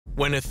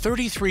when a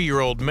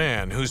 33-year-old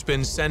man who's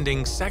been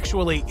sending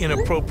sexually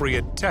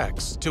inappropriate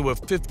texts to a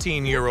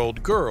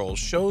 15-year-old girl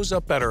shows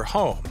up at her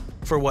home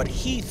for what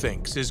he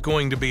thinks is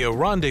going to be a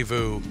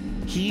rendezvous,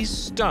 he's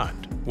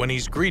stunned when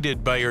he's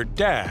greeted by her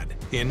dad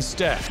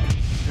instead.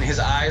 His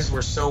eyes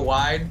were so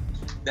wide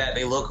that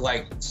they looked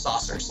like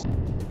saucers.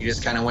 He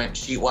just kind of went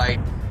sheet white.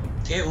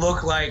 It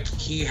looked like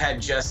he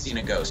had just seen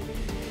a ghost.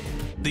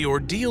 The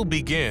ordeal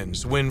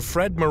begins when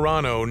Fred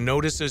Morano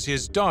notices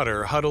his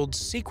daughter huddled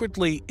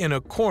secretly in a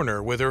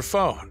corner with her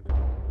phone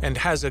and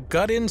has a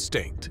gut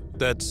instinct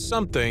that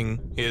something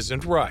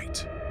isn't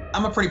right.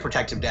 I'm a pretty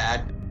protective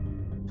dad,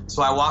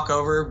 so I walk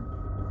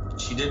over.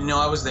 She didn't know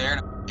I was there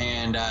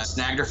and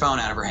snagged her phone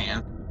out of her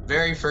hand.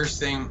 Very first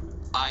thing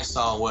I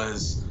saw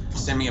was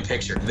send me a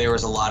picture. There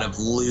was a lot of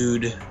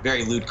lewd,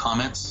 very lewd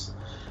comments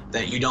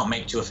that you don't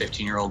make to a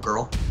 15-year-old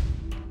girl.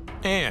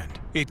 And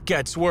it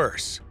gets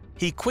worse.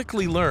 He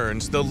quickly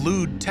learns the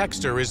lewd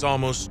texter is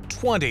almost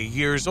 20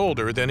 years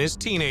older than his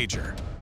teenager.